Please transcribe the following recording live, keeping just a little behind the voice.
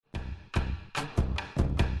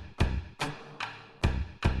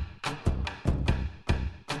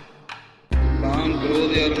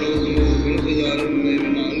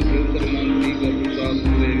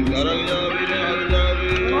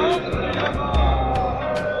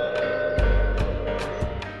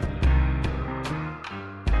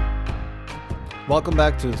Welcome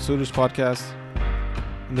back to the Suraj podcast.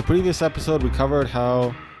 In the previous episode, we covered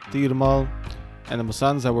how Thirumal and the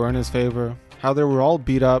Musands that were in his favor, how they were all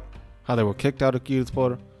beat up, how they were kicked out of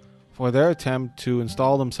Kirtpur for their attempt to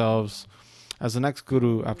install themselves as the next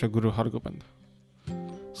guru after Guru Hargobind.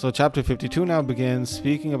 So chapter 52 now begins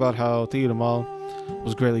speaking about how Thirumal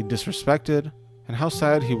was greatly disrespected and how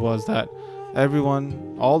sad he was that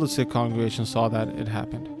everyone, all the Sikh congregation saw that it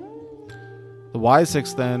happened. The wise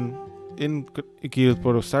Sikhs then in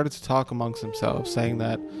Kirtpur started to talk amongst themselves, saying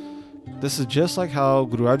that this is just like how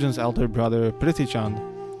Guru Arjan's elder brother Prithi Chand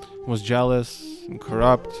was jealous and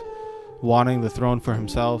corrupt, wanting the throne for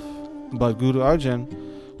himself, but Guru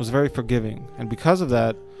Arjan was very forgiving, and because of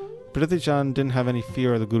that, Prithi Chand didn't have any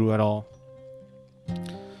fear of the Guru at all.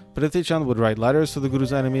 Prithi Chand would write letters to the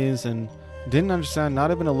Guru's enemies and didn't understand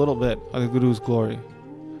not even a little bit of the Guru's glory.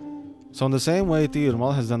 So in the same way,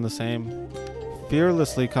 Thirumal has done the same,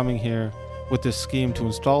 fearlessly coming here with this scheme to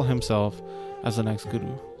install himself as the next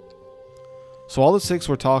Guru. So all the Sikhs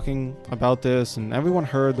were talking about this, and everyone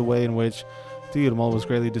heard the way in which Thirumal was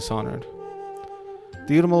greatly dishonored.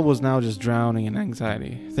 Thirumal was now just drowning in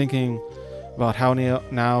anxiety, thinking about how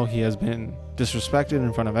now he has been disrespected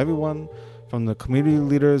in front of everyone, from the community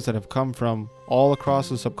leaders that have come from all across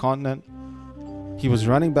the subcontinent. He was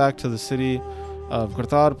running back to the city of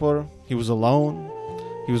Kartarpur. He was alone.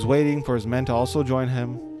 He was waiting for his men to also join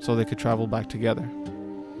him so they could travel back together.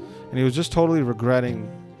 And he was just totally regretting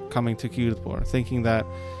coming to Kirtpur, thinking that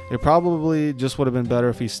it probably just would have been better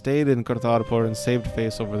if he stayed in Kartarpur and saved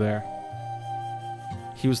face over there.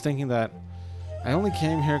 He was thinking that I only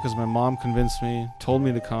came here because my mom convinced me, told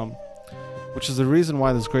me to come, which is the reason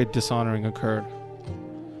why this great dishonoring occurred.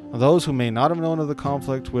 Those who may not have known of the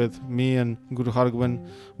conflict with me and Guru Hargobind,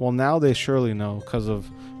 well, now they surely know because of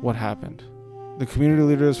what happened. The community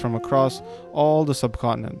leaders from across all the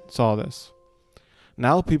subcontinent saw this.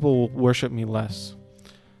 Now people will worship me less.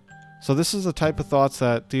 So this is the type of thoughts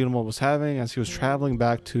that Thirumal was having as he was traveling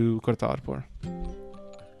back to Kartarpur.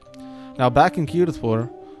 Now back in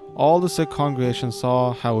Kirtpur, all the Sikh congregation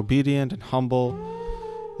saw how obedient and humble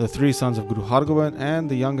the three sons of Guru Hargobind and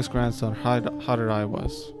the youngest grandson Harirai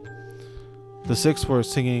was. The Sikhs were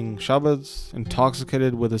singing shabads,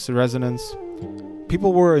 intoxicated with its resonance.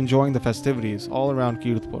 People were enjoying the festivities all around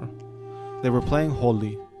Kirtpur. They were playing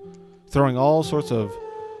Holi, throwing all sorts of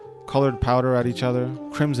colored powder at each other.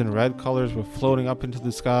 Crimson red colors were floating up into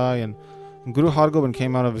the sky, and Guru Hargobind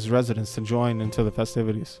came out of his residence to join into the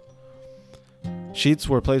festivities. Sheets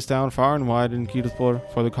were placed down far and wide in Kirtpur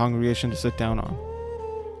for the congregation to sit down on.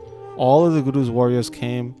 All of the Guru's warriors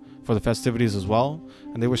came for the festivities as well,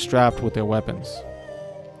 and they were strapped with their weapons.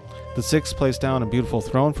 The Sikhs placed down a beautiful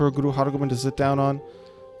throne for Guru Hargobind to sit down on,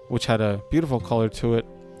 which had a beautiful color to it.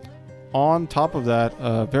 On top of that,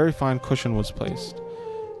 a very fine cushion was placed,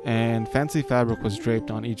 and fancy fabric was draped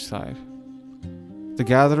on each side. The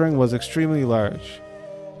gathering was extremely large.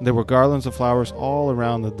 There were garlands of flowers all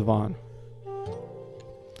around the divan.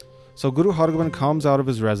 So Guru Hargobind comes out of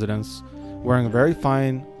his residence wearing a very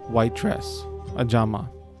fine white dress, a jama,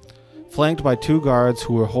 flanked by two guards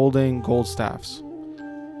who were holding gold staffs.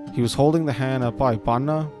 He was holding the hand of Bhai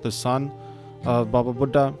Panna, the son of Baba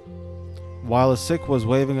Buddha, while a Sikh was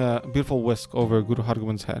waving a beautiful whisk over Guru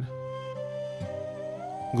Hargobind's head.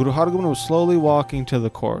 Guru Hargobind was slowly walking to the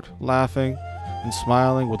court, laughing and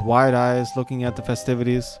smiling with wide eyes, looking at the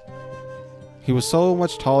festivities. He was so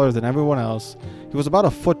much taller than everyone else. He was about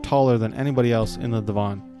a foot taller than anybody else in the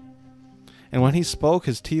divan. And when he spoke,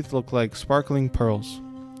 his teeth looked like sparkling pearls.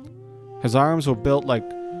 His arms were built like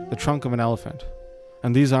the trunk of an elephant,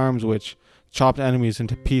 and these arms which chopped enemies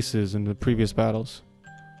into pieces in the previous battles.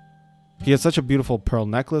 He had such a beautiful pearl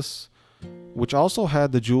necklace, which also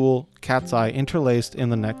had the jewel cat's eye interlaced in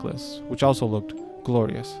the necklace, which also looked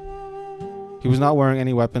glorious. He was not wearing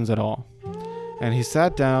any weapons at all, and he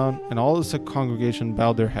sat down, and all the Sikh congregation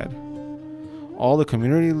bowed their head. All the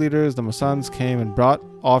community leaders, the Musands, came and brought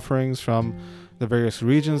offerings from the various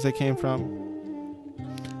regions they came from,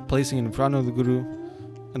 placing it in front of the Guru.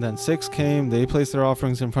 And then Sikhs came, they placed their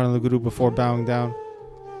offerings in front of the Guru before bowing down.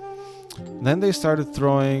 Then they started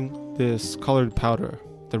throwing this colored powder,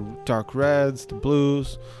 the dark reds, the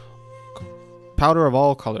blues, powder of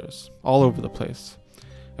all colors, all over the place.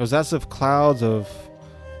 It was as if clouds of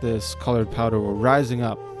this colored powder were rising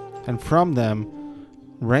up, and from them,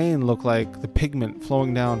 rain looked like the pigment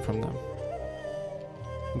flowing down from them.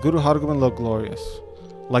 Guru Hargobind looked glorious,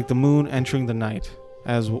 like the moon entering the night,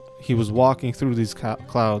 as he was walking through these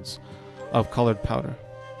clouds of colored powder.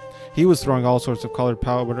 He was throwing all sorts of colored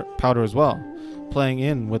powder as well, playing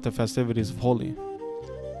in with the festivities of Holi.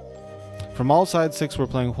 From all sides, Sikhs were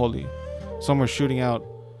playing Holi, Some were shooting out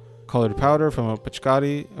colored powder from a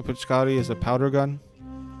pichkari. A pichkari is a powder gun.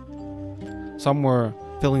 Some were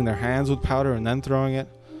filling their hands with powder and then throwing it.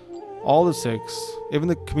 All the Sikhs, even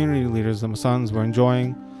the community leaders, the Masands, were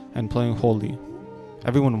enjoying and playing Holi.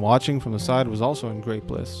 Everyone watching from the side was also in great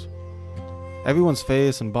bliss. Everyone's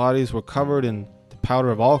face and bodies were covered in the powder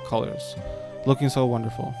of all colors, looking so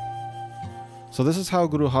wonderful. So this is how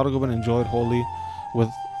Guru Hargobind enjoyed Holi with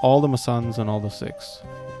all the Masands and all the Sikhs.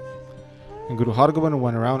 And Guru Hargobind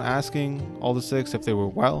went around asking all the Sikhs if they were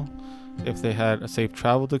well, if they had a safe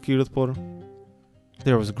travel to Kiratpur.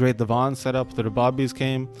 There was a great divan set up. The Rababis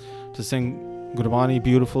came to sing Gurbani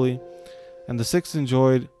beautifully, and the Sikhs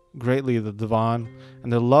enjoyed greatly the divan,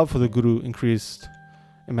 and their love for the Guru increased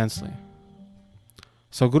immensely.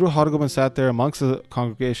 So Guru Hargobind sat there amongst the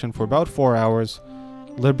congregation for about 4 hours,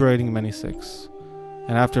 liberating many Sikhs.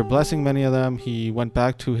 And after blessing many of them, he went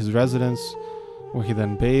back to his residence, where he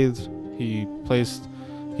then bathed. He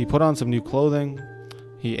put on some new clothing,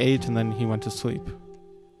 he ate, and then he went to sleep.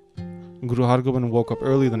 Guru Hargobind woke up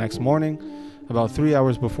early the next morning, about 3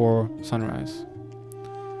 hours before sunrise.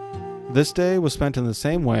 This day was spent in the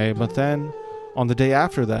same way, but then, on the day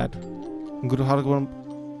after that, Guru Hargobind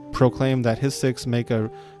proclaimed that his Sikhs make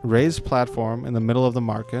a raised platform in the middle of the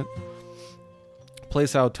market,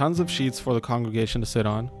 place out tons of sheets for the congregation to sit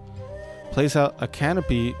on, place out a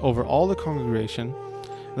canopy over all the congregation,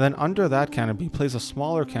 and then under that canopy, place a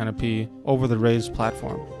smaller canopy over the raised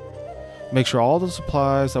platform. Make sure all the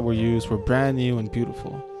supplies that were used were brand new and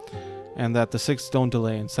beautiful, and that the Sikhs don't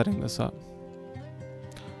delay in setting this up.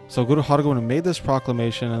 So Guru Hargobind made this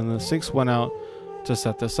proclamation, and the Sikhs went out to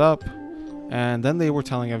set this up, and then they were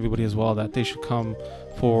telling everybody as well that they should come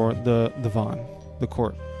for the divan, the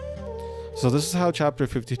court. So this is how chapter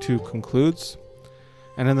 52 concludes,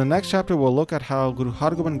 and in the next chapter we'll look at how Guru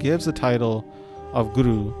Hargobind gives the title of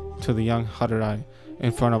Guru to the young Harirai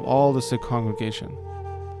in front of all the Sikh congregation.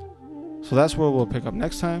 So that's where we'll pick up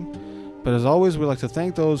next time. But as always, we'd like to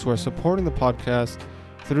thank those who are supporting the podcast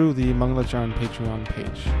through the Mangalacharan Patreon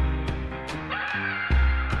page.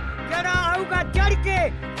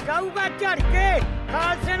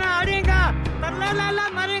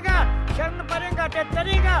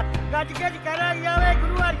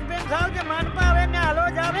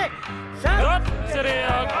 Sat Sri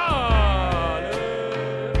Akal.